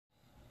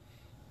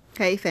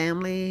Hey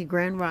family,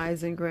 Grand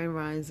Rising, Grand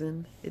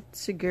Rising.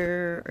 It's your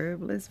girl,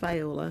 Herbalist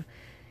Viola.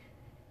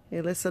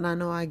 Hey, listen, I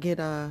know I get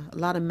a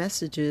lot of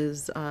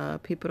messages.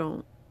 People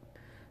don't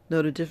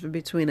know the difference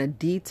between a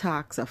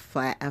detox, a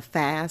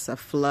fast, a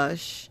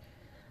flush,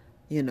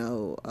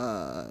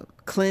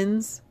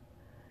 cleanse.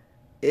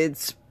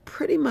 It's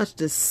pretty much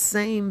the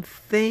same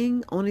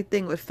thing. Only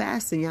thing with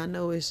fasting, y'all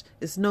know, is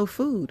it's no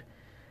food.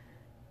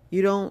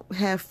 You don't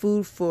have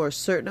food for a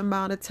certain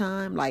amount of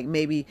time, like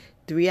maybe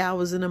 3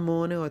 hours in the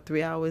morning or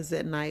 3 hours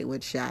at night,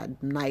 which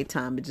at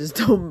nighttime it just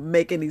don't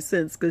make any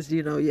sense because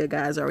your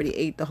guys already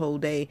ate the whole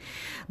day.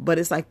 But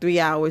it's like 3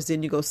 hours,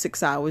 then you go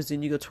 6 hours,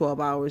 then you go 12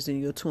 hours, then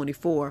you go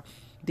 24.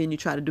 Then you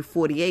try to do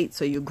 48,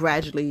 so you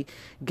gradually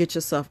get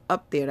yourself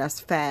up there. That's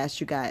fast.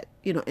 You got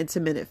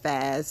intermittent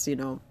fast.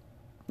 You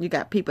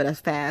got people that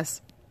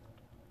fast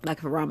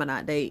like for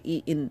Ramadan, they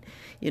eating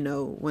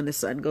when the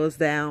sun goes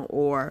down,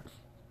 or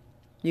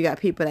you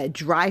got people that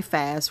dry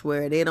fast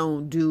where they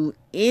don't do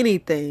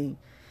anything.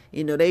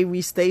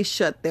 They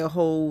shut their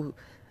whole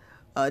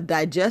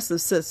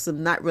digestive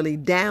system, not really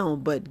down,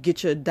 but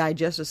get your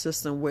digestive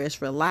system where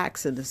it's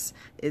relaxed, and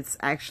it's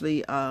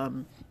actually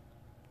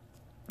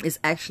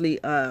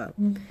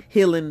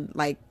healing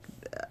like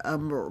a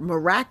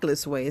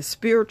miraculous way, a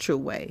spiritual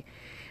way.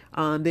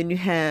 Then you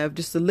have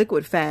just the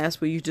liquid fast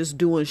where you're just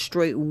doing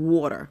straight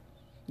water.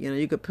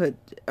 You could put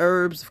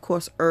herbs, of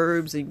course,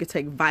 herbs, and you could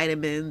take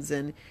vitamins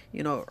and,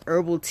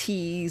 herbal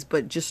teas,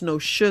 but just no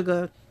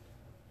sugar.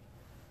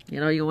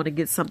 You want to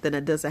get something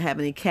that doesn't have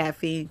any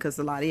caffeine, because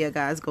a lot of you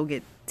guys go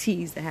get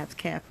teas that have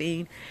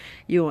caffeine.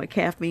 You want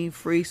caffeine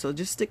free, so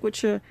just stick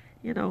with your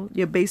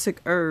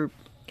basic herb.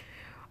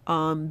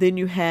 Then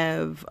you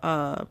have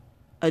a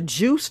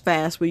juice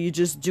fast where you're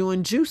just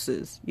doing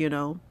juices,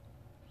 You're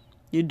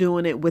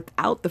doing it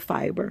without the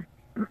fiber,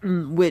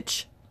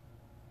 which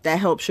that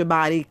helps your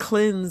body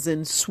cleanse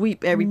and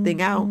sweep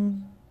everything out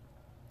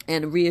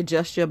and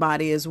readjust your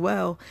body as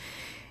well.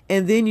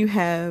 And then you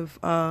have,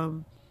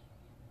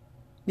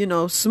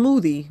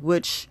 smoothie,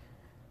 which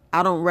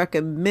I don't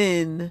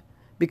recommend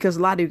because a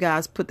lot of you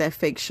guys put that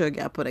fake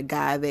sugar. I put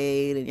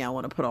agave and y'all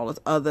want to put all this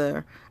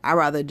other. I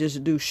rather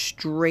just do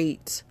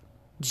straight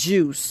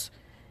juice,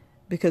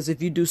 because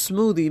if you do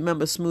smoothie,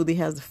 remember smoothie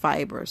has the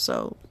fiber.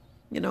 So,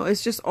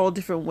 it's just all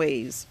different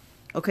ways.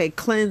 Okay,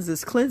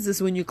 cleanses.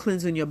 Cleanses when you're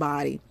cleansing your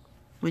body.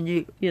 When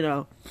you're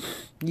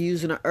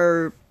using an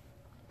herb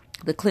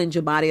to cleanse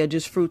your body, or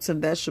just fruits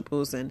and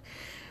vegetables. And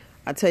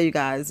I tell you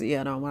guys,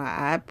 when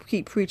I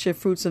keep preaching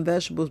fruits and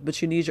vegetables,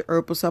 but you need your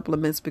herbal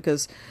supplements,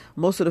 because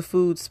most of the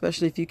foods,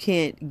 especially if you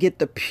can't get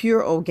the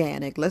pure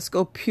organic, let's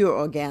go pure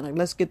organic.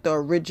 Let's get the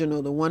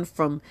original, the one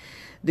from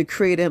the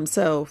creator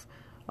himself,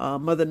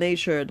 Mother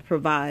Nature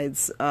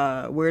provides.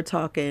 We're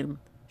talking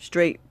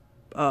straight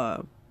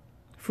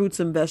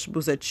fruits and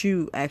vegetables that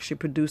you actually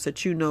produce,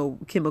 that no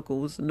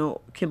chemicals, no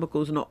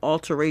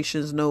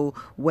alterations, no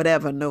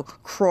whatever, no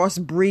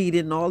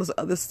crossbreeding, all this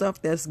other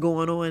stuff that's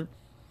going on,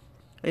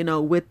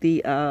 with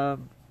the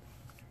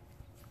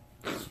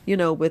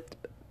with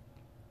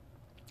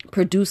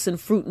producing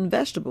fruit and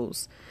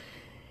vegetables.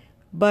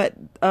 But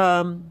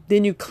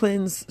then you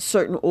cleanse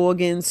certain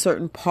organs,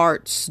 certain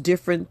parts,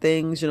 different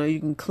things. You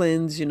can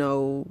cleanse,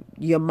 your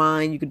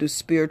mind. You can do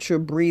spiritual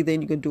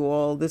breathing. You can do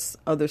all this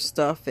other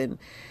stuff, and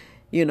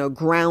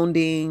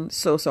grounding.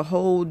 So it's a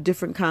whole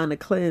different kind of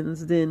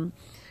cleanse. Then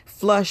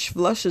flush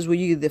is where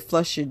you either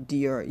flush your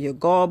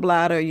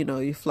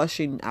gallbladder. You're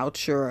flushing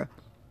out your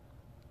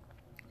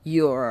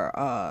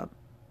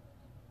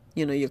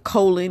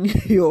colon,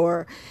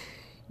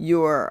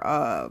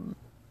 your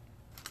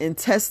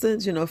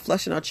intestines,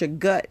 flushing out your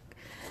gut,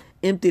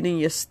 emptying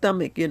your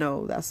stomach.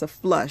 That's a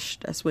flush.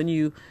 That's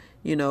when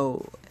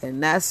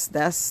and that's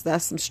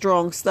some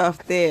strong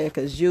stuff there,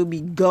 because you'll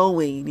be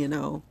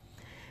going.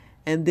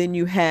 And then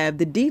you have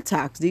the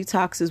detox.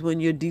 Detox is when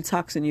you're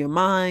detoxing your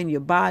mind, your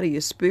body, your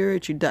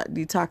spirit. You're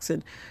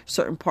detoxing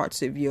certain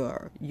parts of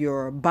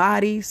your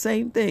body.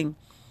 Same thing.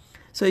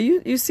 So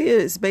you see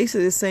it's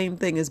basically the same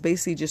thing. It's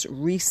basically just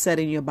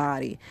resetting your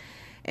body.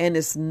 And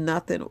it's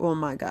nothing, oh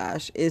my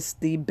gosh, it's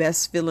the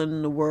best feeling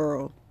in the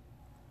world.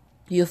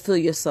 You'll feel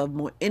yourself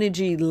more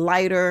energy,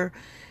 lighter.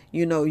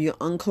 You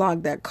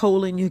unclog that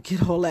colon, you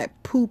get all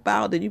that poop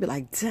out, and you be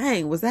like,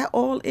 dang, was that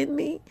all in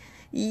me?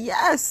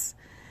 Yes.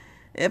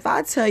 If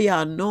I tell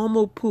y'all,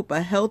 normal poop,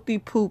 a healthy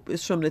poop,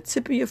 is from the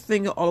tip of your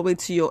finger all the way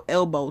to your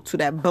elbow, to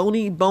that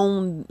bony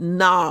bone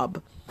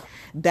knob.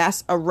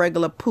 That's a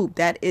regular poop.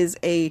 That is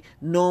a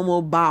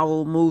normal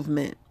bowel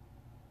movement.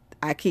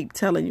 I keep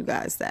telling you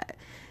guys that.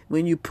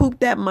 When you poop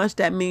that much,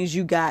 that means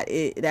you got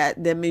it. That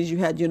means you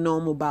had your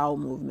normal bowel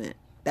movement.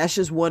 That's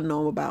just one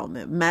normal bowel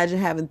movement. Imagine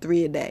having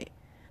 3 a day.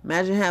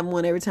 Imagine having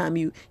one every time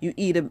you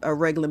eat a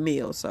regular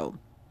meal. So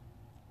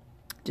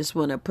just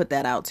want to put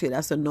that out to you.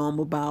 That's a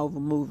normal bowel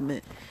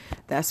movement.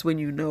 That's when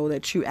you know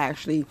that you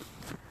actually,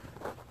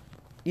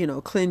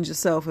 cleanse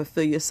yourself and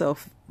feel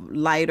yourself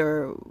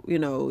lighter.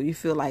 You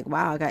feel like,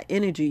 wow, I got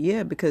energy.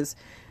 Yeah, because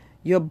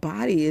your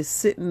body is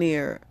sitting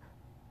there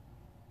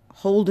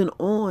holding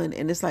on,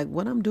 and it's like,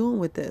 what I'm doing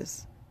with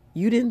this?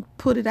 You didn't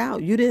put it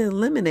out. You didn't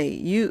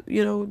eliminate.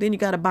 Then you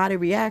got a body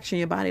reaction.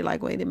 Your body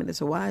like, wait a minute,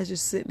 so why is it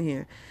just sitting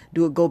here?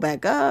 Do it go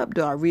back up?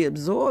 Do I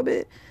reabsorb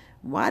it?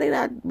 Why they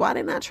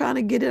not trying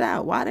to get it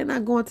out? Why they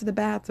not going to the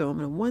bathroom?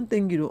 And one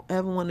thing you don't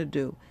ever want to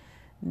do,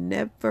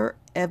 never,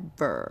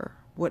 ever,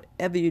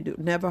 whatever you do,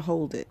 never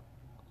hold it.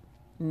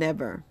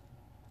 Never.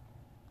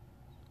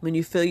 When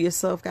you feel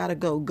yourself gotta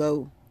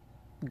go.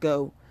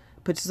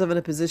 Put yourself in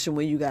a position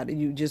where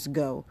you just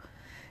go.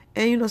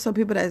 And some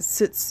people that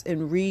sits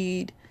and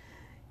read,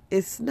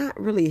 it's not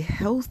really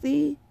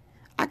healthy.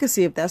 I can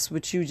see if that's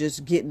what you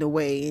just getting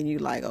away and you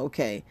like,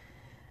 okay.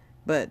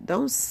 But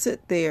don't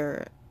sit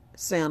there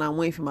saying I'm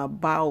waiting for my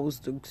bowels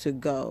to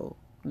go.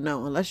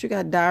 No, unless you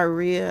got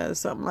diarrhea or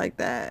something like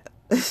that.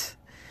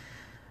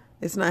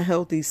 It's not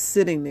healthy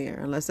sitting there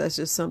unless that's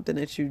just something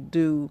that you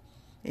do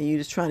and you're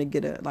just trying to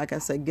get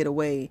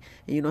away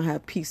and you don't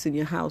have peace in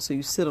your house, so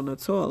you sit on the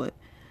toilet.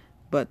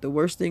 But the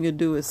worst thing to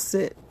do is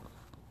sit.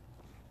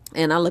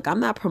 And I'm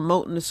not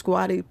promoting the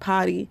squatty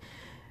potty.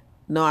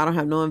 No, I don't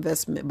have no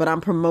investment, but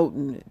I'm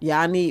promoting it.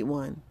 Y'all need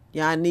one.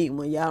 Y'all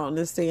don't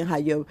understand how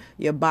your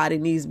body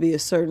needs to be a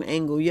certain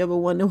angle. You ever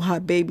wonder why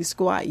baby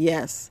squat?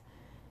 Yes.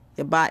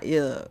 Your body,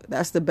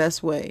 that's the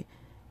best way.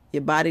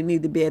 Your body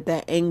need to be at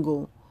that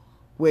angle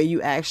where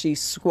you actually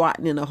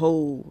squatting in a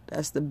hole.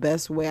 That's the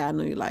best way. I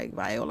know you're like,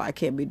 Viola, I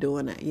can't be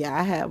doing that. Yeah,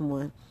 I have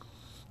one.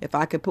 If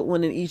I could put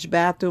one in each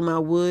bathroom, I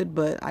would,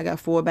 but I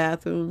got 4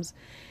 bathrooms.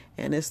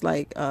 And it's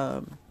like,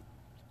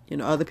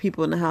 other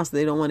people in the house,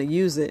 they don't want to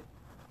use it.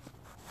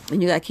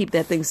 And you got to keep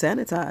that thing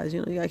sanitized.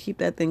 You got to keep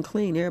that thing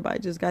clean. Everybody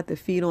just got their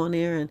feet on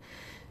there and,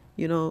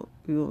 you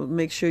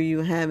make sure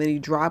you have any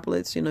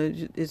droplets.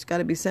 It's got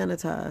to be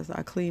sanitized.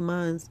 I clean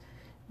mine,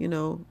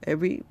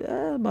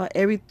 about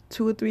every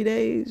 2 or 3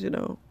 days,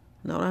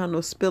 No, I don't have no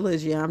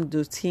spillage. Yeah, I'm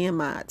just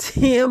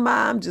TMI.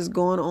 I'm just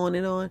going on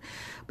and on.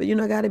 But,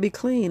 got to be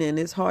clean. And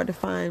it's hard to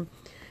find,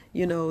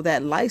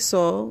 that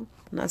Lysol.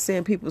 I'm not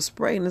saying people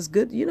spray and it's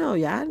good.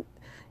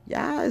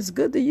 It's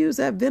good to use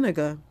that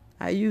vinegar.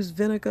 I use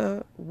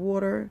vinegar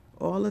water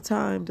all the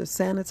time to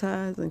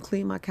sanitize and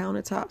clean my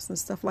countertops and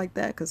stuff like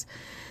that. Because,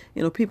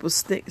 people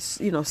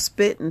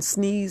spit and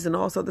sneeze and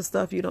all this other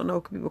stuff. You don't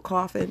know, people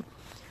coughing.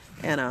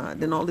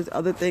 And then all these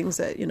other things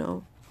that,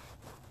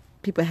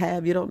 people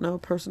have, you don't know,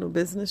 personal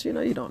business, you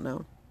don't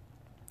know.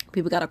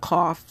 People got a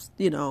cough,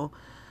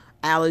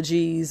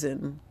 allergies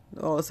and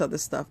all this other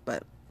stuff.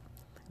 But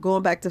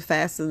going back to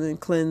fasting and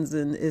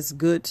cleansing, it's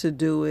good to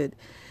do it.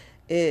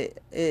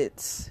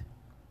 It's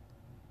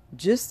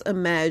just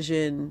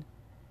imagine,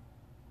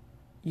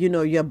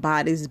 your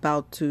body's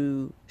about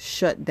to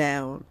shut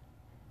down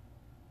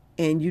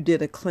and you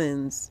did a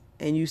cleanse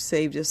and you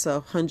saved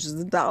yourself hundreds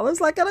of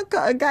dollars like in a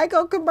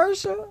Geico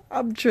commercial.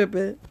 I'm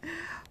tripping,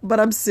 but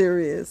I'm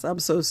serious. I'm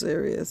so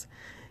serious.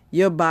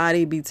 Your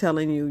body be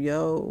telling you,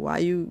 yo, why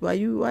you,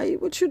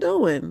 what you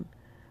doing?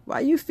 Why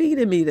you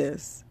feeding me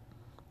this?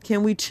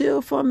 Can we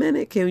chill for a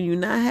minute? Can you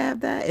not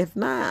have that? If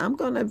not, I'm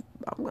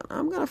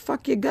gonna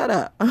fuck your gut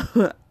up.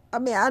 I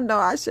mean, I know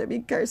I should be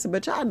cursing,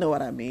 but y'all know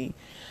what I mean.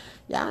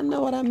 Y'all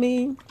know what I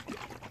mean.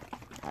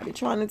 I be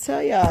trying to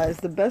tell y'all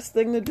it's the best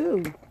thing to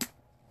do.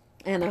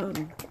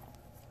 And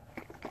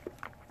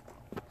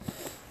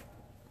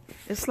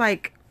it's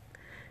like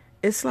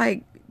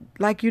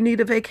you need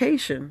a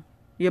vacation.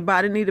 Your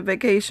body need a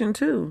vacation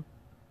too.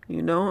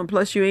 And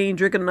plus you ain't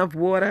drinking enough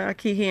water. I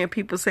keep hearing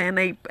people saying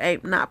they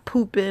ain't not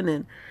pooping,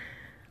 and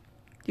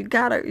you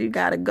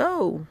gotta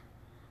go.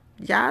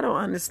 Y'all don't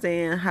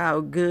understand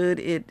how good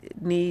it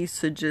needs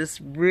to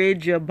just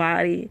rid your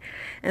body.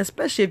 And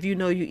especially if you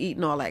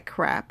eating all that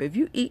crap. If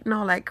you eating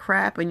all that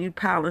crap and you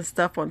piling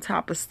stuff on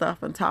top of stuff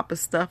on top of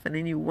stuff, and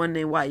then you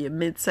wondering why your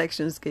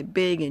midsections get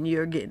big and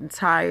you're getting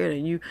tired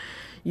and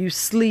you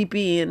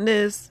sleepy and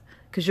this,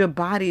 because your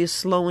body is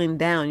slowing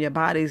down. Your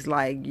body's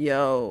like,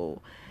 yo,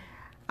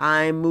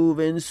 I'm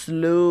moving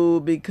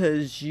slow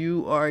because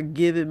you are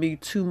giving me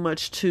too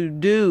much to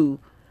do.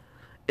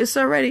 It's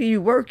already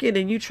you working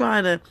and you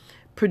trying to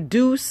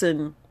produce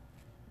and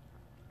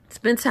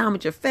spend time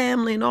with your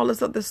family and all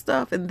this other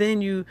stuff, and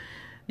then you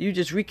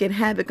just wreaking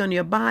havoc on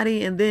your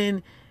body, and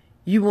then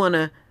you want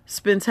to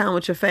spend time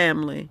with your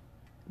family,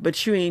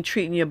 but you ain't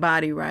treating your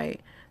body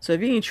right. So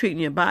if you ain't treating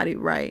your body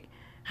right,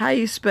 how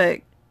you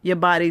expect your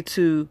body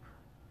to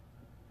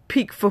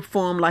peak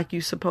perform like you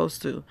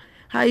supposed to?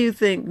 How you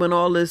think when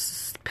all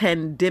this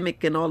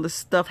pandemic and all this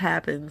stuff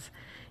happens,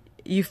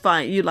 you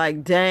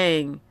like,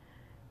 dang,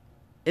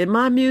 is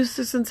my immune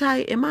system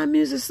tight? Am my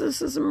immune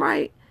system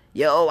right?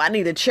 Yo, I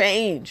need to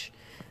change.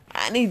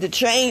 I need to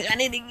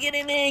get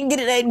in there and get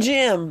in that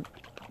gym.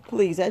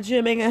 Please, that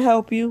gym ain't gonna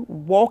help you.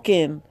 Walk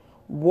in,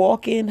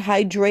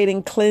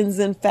 hydrating,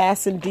 cleansing,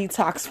 fasting,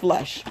 detox,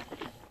 flush.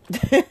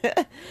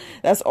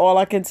 That's all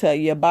I can tell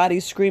you. Your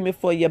body's screaming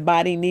for it. Your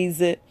body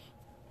needs it.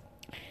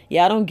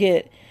 Yeah, I don't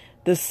get.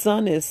 The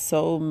sun is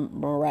so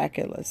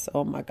miraculous.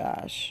 Oh my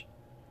gosh.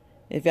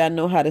 If y'all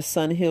know how the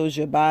sun heals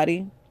your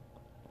body,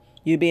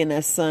 you be in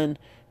that sun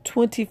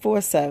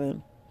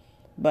 24/7.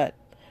 But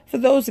for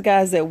those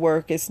guys that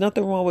work, it's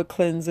nothing wrong with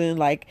cleansing.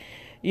 Like,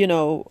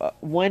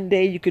 One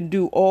day you can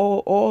do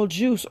all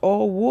juice,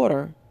 all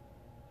water.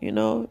 You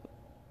know,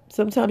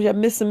 sometimes you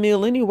miss a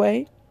meal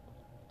anyway.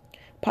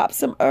 Pop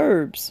some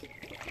herbs.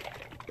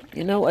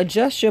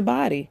 Adjust your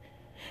body.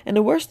 And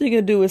the worst thing you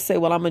can do is say,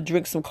 well, I'm going to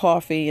drink some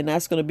coffee and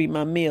that's going to be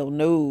my meal.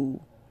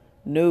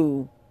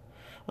 No.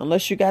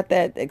 Unless you got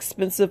that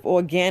expensive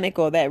organic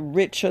or that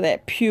rich or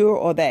that pure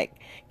or that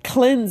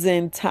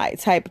cleansing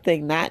type of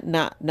thing, not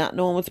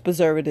knowing what's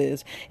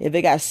preservatives. If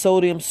it got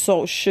sodium,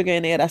 salt, sugar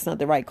in there, that's not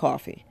the right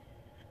coffee.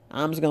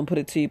 I'm just going to put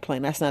it to you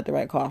plain. That's not the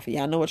right coffee.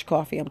 I know which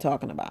coffee I'm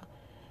talking about.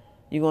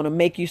 You're going to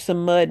make you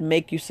some mud,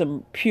 make you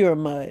some pure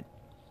mud.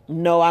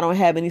 No, I don't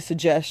have any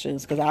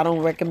suggestions because I don't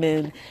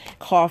recommend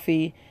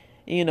coffee.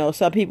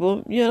 Some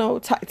people,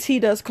 tea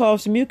does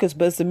cause mucus,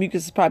 but the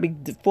mucus is probably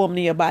forming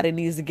in your body,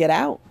 needs to get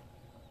out.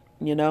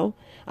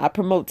 I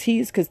promote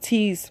teas because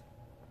teas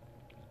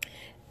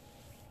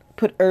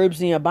put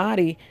herbs in your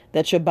body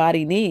that your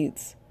body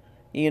needs.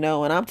 And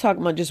I'm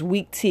talking about just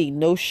weak tea,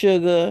 no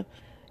sugar,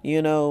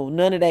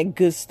 none of that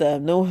good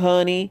stuff, no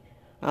honey.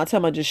 I'm talking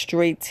about just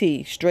straight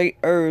tea, straight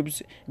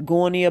herbs,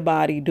 going to your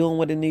body, doing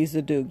what it needs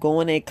to do,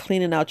 going there,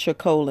 cleaning out your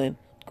colon,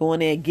 going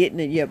there, getting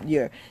it,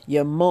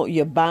 your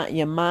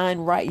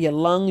mind right, your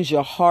lungs,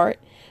 your heart,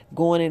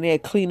 going in there,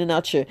 cleaning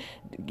out your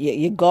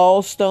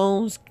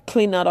gallstones,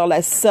 cleaning out all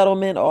that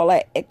settlement, all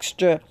that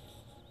extra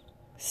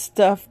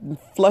stuff, and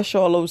flush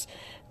all those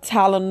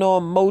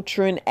Tylenol,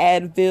 Motrin,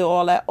 Advil,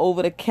 all that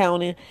over the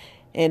counter,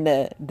 and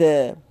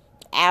the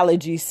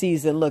allergy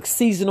season. Look,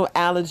 seasonal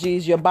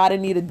allergies. Your body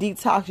need a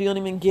detox. You don't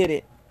even get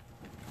it.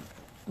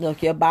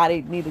 Look, your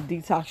body need a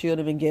detox. You don't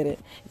even get it.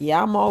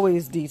 Yeah, I'm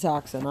always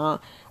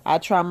detoxing. I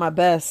try my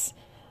best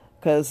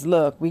because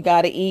look, we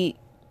got to eat.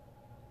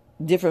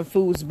 Different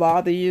foods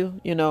bother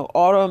you.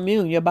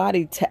 Autoimmune. Your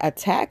body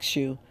attacks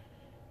you.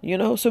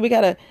 So we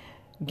got to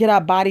get our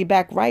body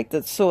back right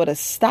to sort of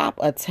stop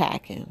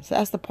attacking. So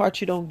that's the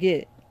part you don't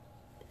get.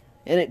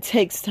 And it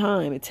takes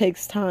time. It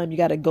takes time. You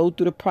got to go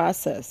through the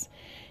process.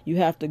 You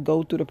have to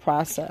go through the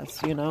process,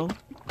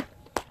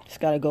 Just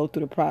got to go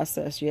through the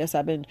process. Yes,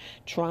 I've been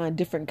trying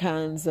different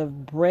kinds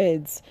of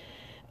breads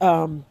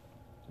to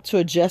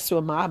adjust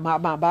with my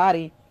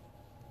body,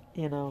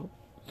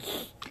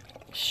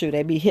 Shoot,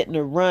 they be hitting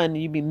a run.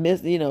 You be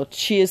missing,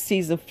 chia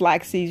seeds and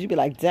flax seeds. You be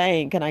like,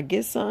 dang, can I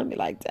get some? Be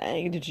like,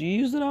 dang, did you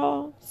use it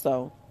all?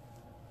 So,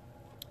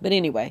 but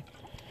anyway,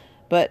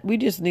 we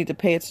just need to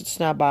pay attention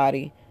to our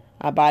body.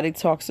 Our body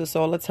talks to us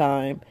all the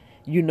time.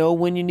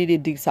 When you need a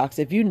detox.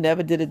 If you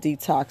never did a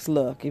detox,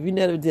 look, if you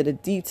never did a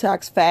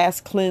detox,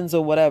 fast, cleanse,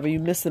 or whatever,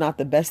 you're missing out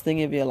the best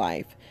thing of your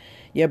life.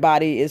 Your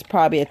body is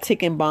probably a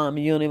ticking bomb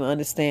and you don't even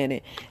understand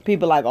it.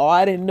 People are like, oh,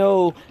 I didn't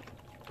know,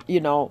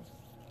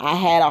 I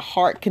had a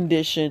heart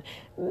condition.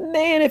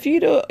 Man, if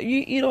you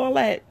eat all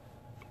that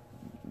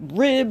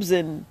ribs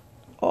and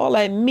all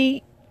that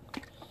meat,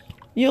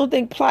 you don't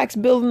think plaques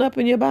building up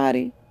in your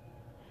body?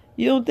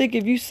 You don't think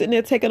if you sitting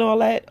there taking all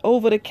that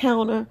over the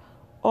counter,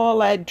 all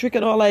that,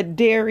 drinking all that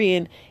dairy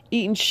and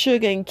eating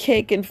sugar and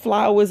cake and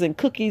flowers and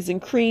cookies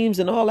and creams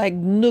and all that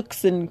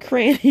nooks and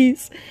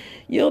crannies,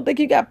 you don't think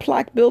you got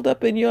plaque built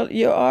up in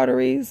your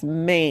arteries?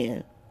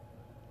 Man,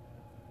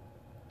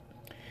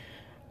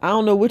 I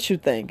don't know what you're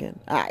thinking.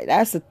 All right,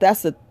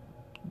 that's a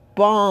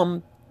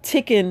bomb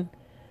ticking,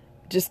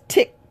 just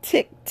tick,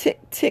 tick, tick,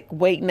 tick,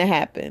 waiting to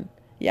happen.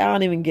 Y'all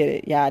don't even get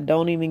it. Y'all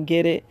don't even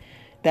get it.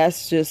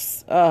 That's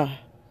just,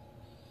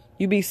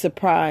 you be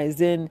surprised.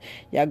 Then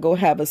y'all go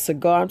have a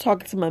cigar. I'm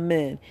talking to my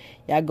men.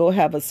 Y'all go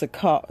have a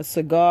cigar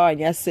and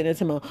y'all sitting there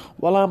telling me,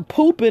 well, I'm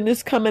pooping,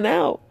 it's coming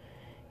out.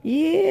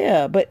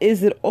 Yeah, but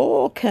is it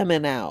all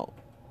coming out?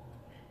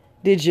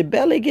 Did your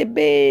belly get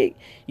big?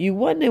 You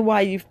wondering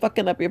why you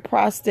fucking up your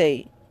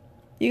prostate.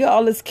 You got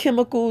all this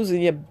chemicals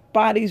and your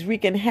body's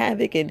wreaking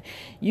havoc and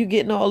you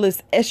getting all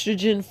this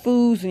estrogen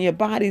foods and your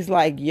body's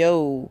like,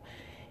 yo,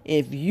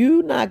 if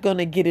you not going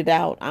to get it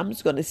out, I'm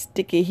just going to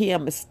stick it here.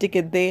 I'm going to stick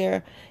it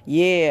there.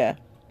 Yeah,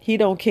 he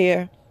don't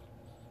care.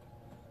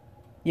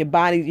 Your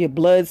body, your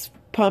blood's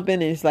pumping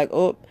and it's like,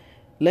 oh,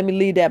 let me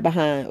leave that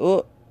behind.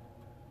 Oh,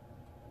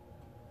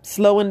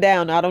 slowing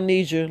down. I don't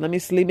need you. Let me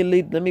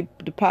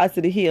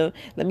deposit it here.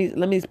 Let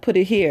me put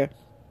it here.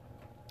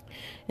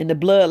 And the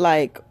blood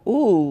like,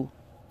 ooh,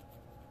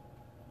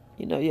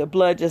 your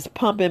blood just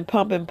pumping.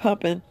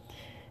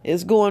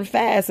 It's going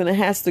fast and it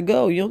has to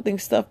go. You don't think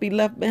stuff be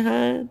left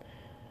behind?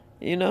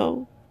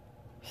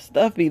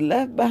 Stuff be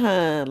left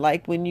behind.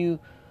 Like when you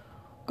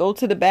go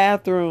to the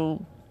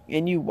bathroom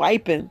and you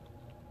wiping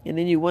and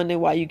then you wonder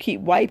why you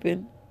keep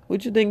wiping.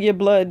 What you think your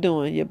blood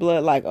doing? Your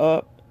blood like,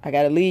 oh, I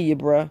got to leave you,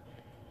 bruh.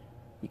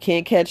 You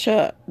can't catch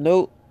up.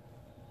 Nope.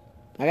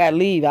 I got to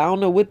leave. I don't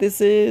know what this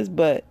is,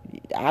 but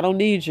I don't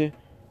need you.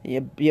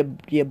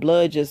 Your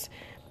blood just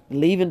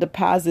leaving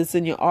deposits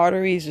in your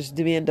arteries, just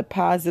being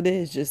deposited.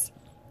 It's just,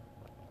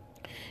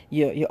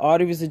 your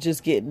arteries are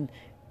just getting,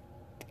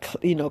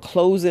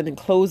 closing and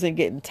closing,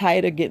 getting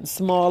tighter, getting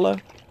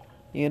smaller,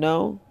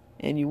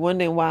 and you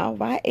wondering why,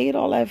 if I ate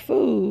all that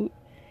food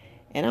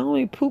and I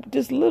only pooped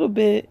just a little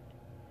bit,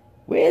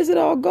 where is it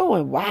all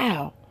going?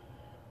 Wow.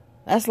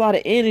 That's a lot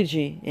of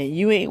energy. And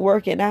you ain't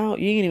working out.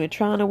 You ain't even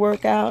trying to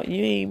work out.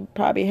 You ain't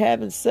probably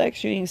having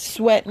sex. You ain't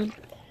sweating.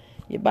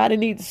 Your body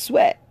needs to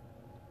sweat.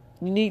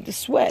 You need to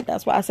sweat.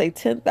 That's why I say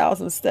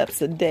 10,000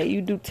 steps a day.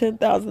 You do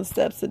 10,000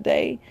 steps a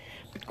day.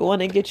 Go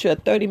in and get you a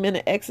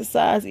 30-minute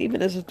exercise,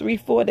 even if it's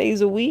 3-4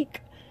 days a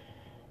week.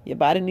 Your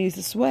body needs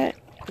to sweat.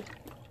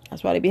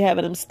 That's why they be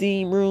having them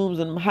steam rooms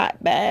and them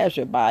hot baths.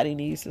 Your body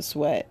needs to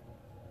sweat.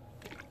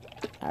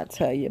 I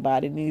tell you, your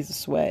body needs to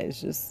sweat.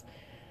 It's just,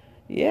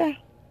 yeah.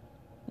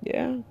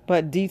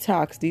 But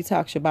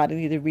detox. Your body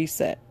needs to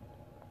reset.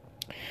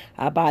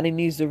 Our body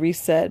needs to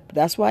reset.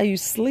 That's why you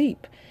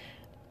sleep.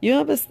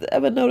 You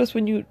ever notice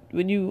when you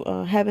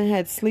haven't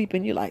had sleep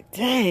and you're like,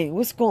 dang,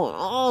 what's going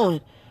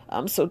on?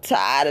 I'm so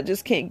tired. I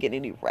just can't get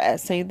any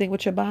rest. Same thing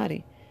with your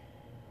body.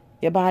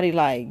 Your body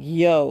like,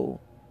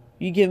 yo,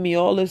 you give me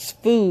all this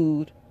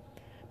food,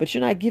 but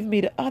you're not giving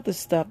me the other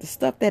stuff, the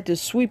stuff that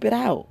just sweep it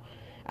out.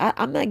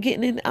 I'm not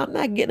getting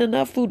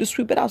enough food to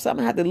sweep it out, so I'm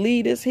gonna have to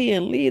leave this here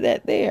and leave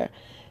that there,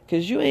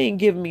 because you ain't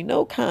giving me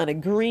no kind of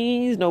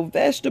greens, no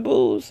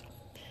vegetables.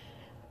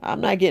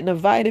 I'm not getting the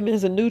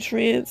vitamins and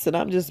nutrients, and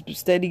I'm just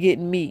steady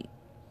getting meat.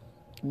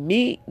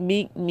 Meat.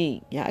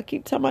 Y'all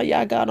keep talking about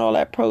y'all got all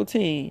that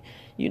protein.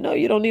 You know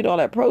you don't need all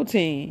that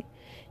protein.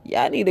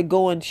 Y'all need to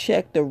go and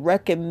check the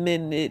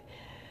recommended,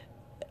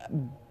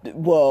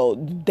 well,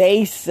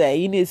 they say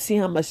you need to see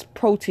how much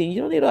protein.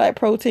 You don't need all that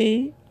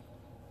protein.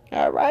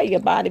 All right, your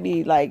body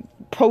be like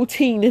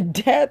protein to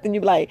death, and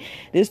you be like,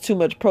 there's too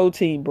much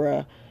protein,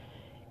 bruh.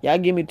 Y'all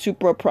give me too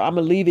I'm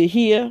gonna leave it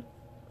here.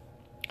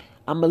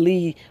 I'm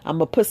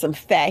gonna put some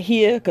fat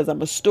here because I'm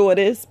gonna store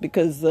this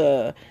because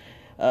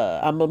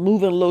I'm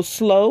moving a little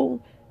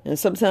slow, and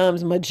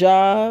sometimes my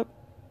job,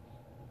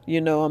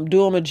 I'm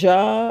doing my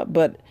job,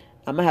 but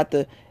I'm gonna have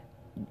to,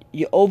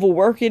 you're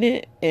overworking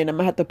it, and I'm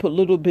gonna have to put a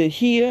little bit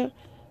here.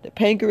 The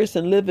pancreas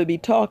and liver be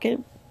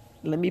talking.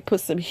 Let me put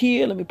some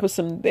here. Let me put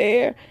some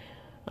there.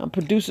 I'm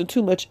producing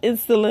too much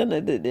insulin,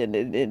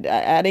 and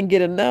I didn't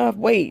get enough.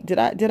 Wait, did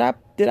I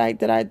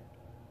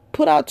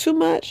put out too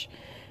much?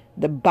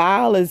 The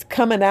bile is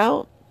coming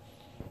out,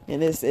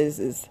 and I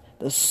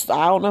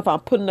don't know if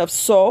I'm putting enough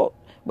salt.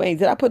 Wait,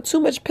 did I put too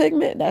much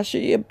pigment? That's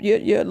your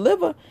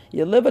liver.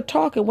 Your liver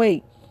talking.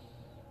 Wait,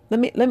 let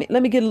me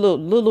get a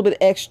little bit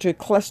extra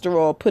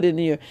cholesterol put in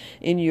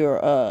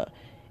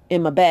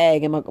my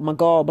bag in my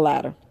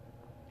gallbladder.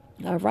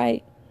 All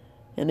right,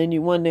 and then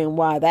you're wondering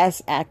why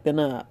that's acting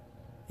up.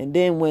 And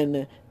then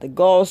when the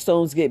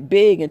gallstones get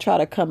big and try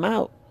to come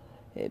out,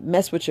 it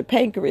mess with your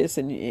pancreas,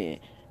 and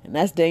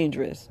that's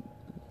dangerous.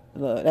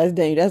 Look, that's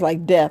dangerous. That's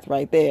like death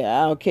right there.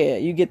 I don't care.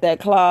 You get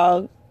that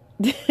clog,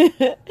 you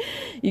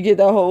get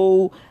the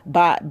whole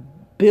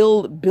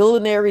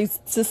biliary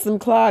system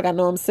clog. I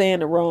know I'm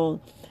saying it wrong,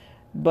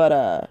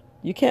 but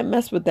you can't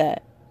mess with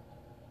that.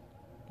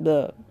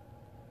 Look,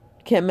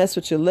 you can't mess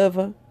with your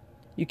liver.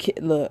 You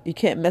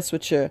can't mess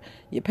with your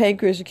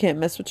pancreas. You can't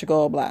mess with your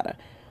gallbladder.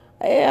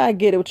 Yeah, I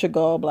get it with your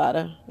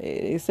gallbladder.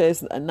 It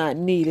says not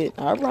needed.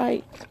 All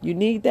right, you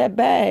need that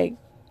bag.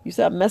 You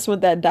start messing with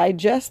that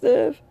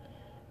digestive.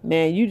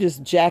 Man, you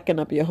just jacking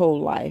up your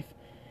whole life.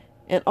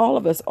 And all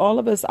of us,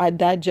 our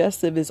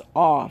digestive is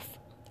off.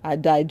 Our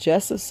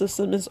digestive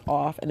system is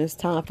off, and it's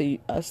time for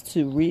us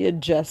to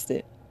readjust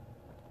it.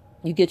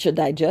 You get your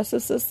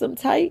digestive system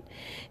tight.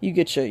 You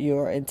get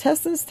your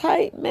intestines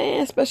tight,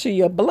 man, especially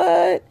your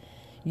blood.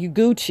 You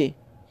Gucci.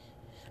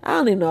 I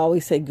don't even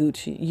always say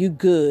Gucci. You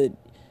good.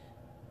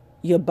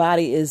 Your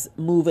body is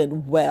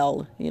moving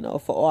well,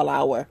 for all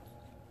our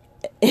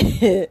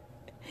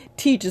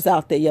teachers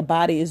out there. Your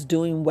body is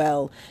doing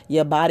well.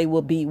 Your body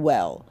will be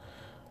well.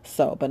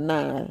 So, but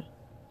nah,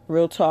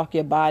 real talk,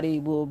 your body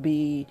will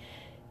be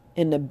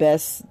in the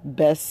best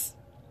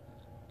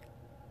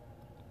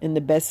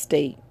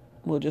state.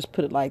 We'll just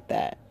put it like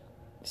that.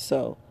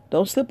 So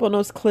don't slip on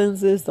those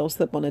cleanses. Don't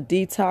slip on a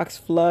detox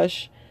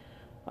flush.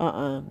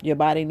 Your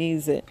body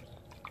needs it.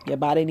 Your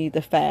body needs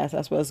to fast.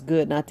 That's why it's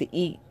good not to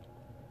eat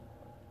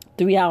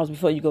 3 hours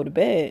before you go to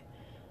bed,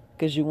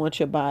 because you want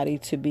your body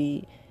to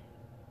be,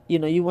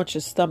 you want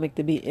your stomach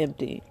to be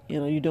empty.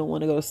 You don't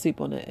want to go to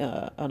sleep on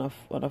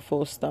a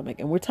full stomach.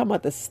 And we're talking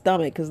about the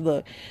stomach because,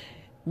 look,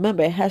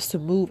 remember, it has to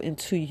move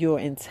into your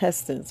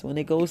intestines. When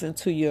it goes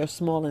into your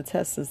small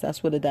intestines,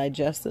 that's where the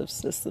digestive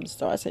system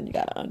starts. And you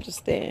got to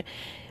understand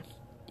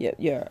your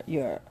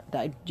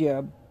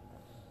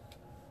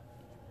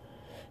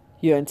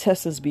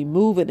intestines be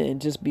moving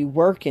and just be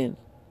working.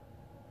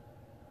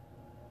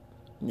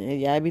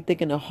 Yeah, I be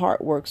thinking the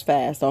heart works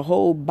fast. The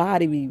whole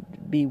body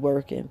be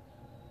working.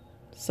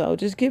 So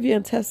just give your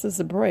intestines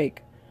a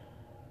break.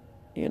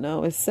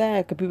 It's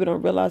sad because people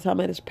don't realize how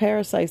many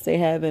parasites they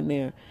have in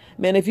there.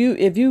 Man, if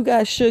you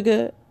got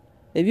sugar,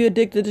 if you're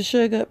addicted to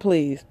sugar,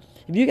 please.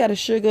 If you got a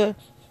sugar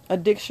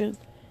addiction,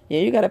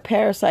 you got a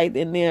parasite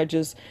in there,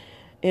 just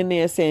in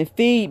there saying,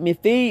 feed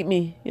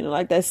me.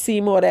 Like that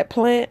Seymour, that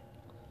plant.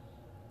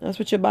 That's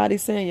what your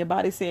body's saying. Your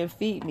body's saying,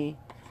 feed me.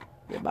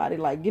 Your body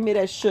like, give me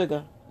that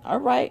sugar. All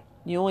right.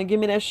 You want to give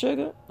me that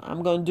sugar?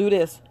 I'm going to do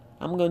this.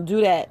 I'm going to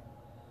do that.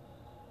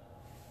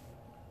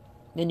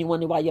 Then you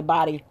wonder why your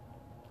body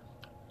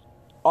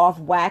off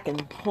whack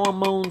and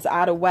hormones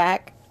out of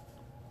whack.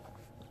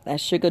 That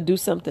sugar do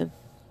something.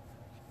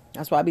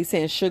 That's why I be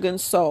saying sugar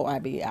and salt.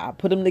 I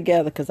put them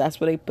together because that's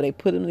what they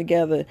put them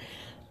together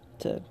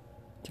to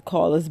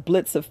call us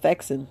blitz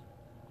effects and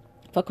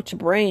fuck with your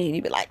brain.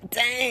 You be like,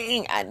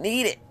 dang, I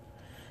need it.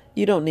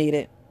 You don't need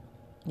it.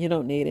 You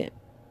don't need it.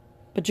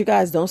 But you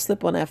guys don't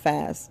slip on that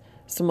fast.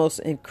 It's the most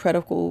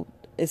incredible.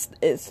 It's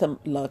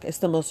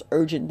the most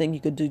urgent thing you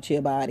could do to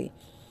your body.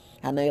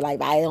 I know you're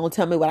like, I don't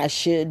tell me what I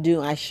should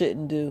do, I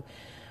shouldn't do.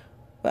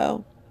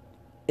 Well,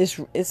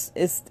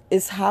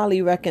 it's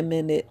highly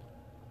recommended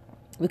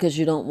because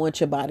you don't want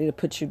your body to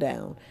put you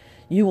down.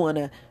 You want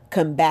to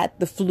combat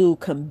the flu,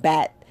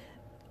 combat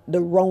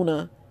the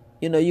Rona.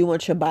 You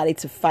want your body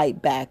to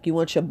fight back. You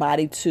want your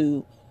body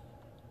to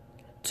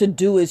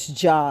do its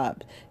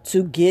job,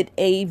 to get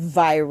a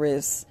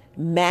virus,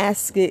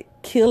 mask it,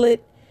 kill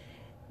it.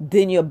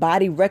 Then your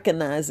body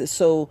recognizes it.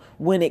 So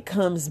when it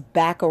comes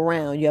back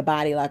around, your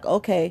body like,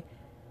 okay,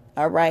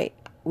 all right,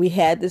 we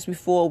had this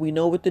before. We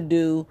know what to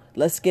do.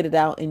 Let's get it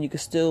out. And you can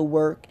still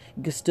work.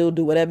 You can still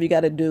do whatever you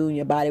got to do. And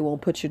your body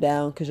won't put you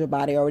down because your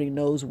body already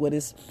knows what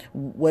it's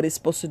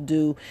supposed to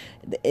do.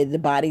 The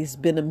body's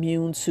been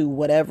immune to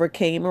whatever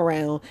came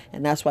around.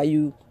 And that's why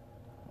you're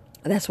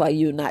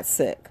not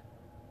sick.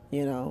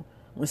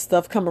 When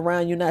stuff come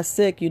around, you're not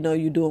sick.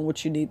 You're doing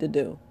what you need to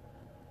do.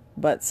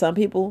 But some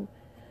people,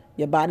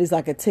 your body's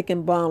like a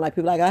ticking bomb. Like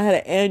people like, I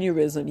had an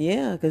aneurysm.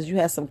 Yeah, because you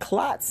had some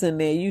clots in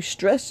there. You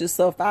stressed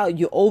yourself out.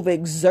 You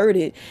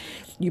overexerted.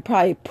 You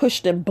probably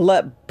pushed a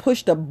blood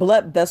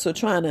vessel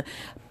trying to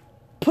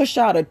push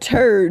out a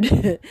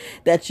turd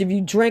that if you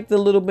drank a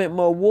little bit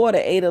more water,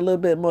 ate a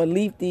little bit more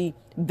leafy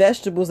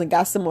vegetables and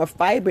got some more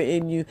fiber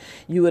in you,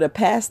 you would have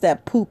passed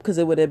that poop because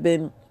it would have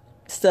been,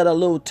 instead of a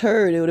little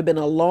turd, it would have been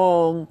a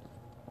long,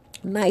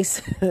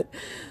 nice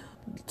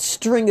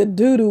string of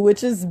doo-doo,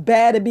 which is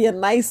bad to be a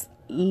nice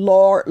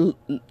lard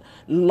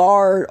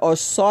or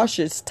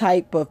sausage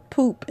type of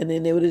poop, and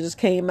then it would have just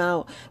came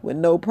out with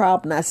no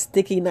problem, not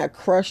sticky, not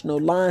crushed, no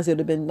lines. It would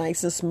have been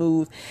nice and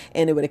smooth,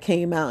 and it would have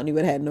came out and you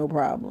would have had no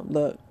problem.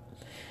 Look,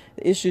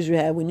 the issues you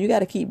have when you got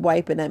to keep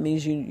wiping, that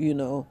means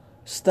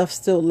stuff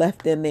still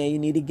left in there. You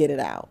need to get it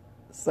out.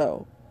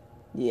 So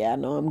yeah, I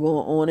know I'm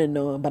going on and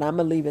on, but I'm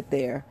gonna leave it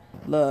there.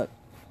 Look,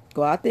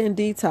 go out there and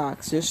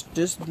detox.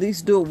 Just at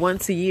least do it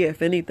once a year.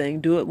 If anything,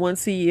 do it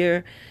once a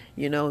year.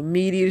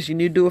 Meteors, you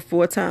need to do it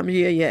 4 times a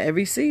year. Yeah,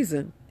 every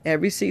season.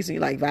 You're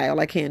like,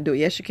 Viola, I can't do it.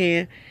 Yes, you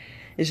can.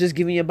 It's just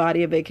giving your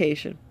body a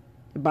vacation.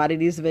 Your body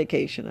needs a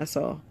vacation. That's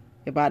all.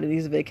 Your body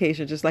needs a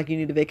vacation, just like you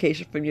need a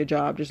vacation from your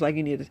job, just like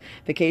you need a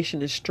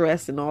vacation and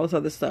stress and all this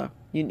other stuff.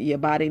 Your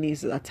body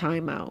needs a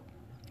timeout.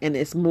 And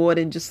it's more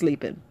than just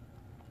sleeping,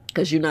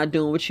 because you're not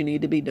doing what you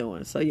need to be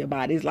doing. So your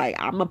body's like,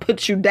 I'm going to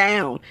put you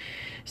down.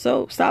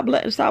 So stop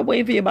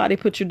waiting for your body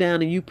to put you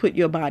down, and you put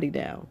your body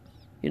down.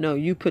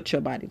 You put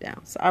your body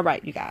down. So, all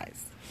right, you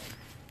guys.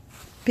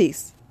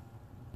 Peace.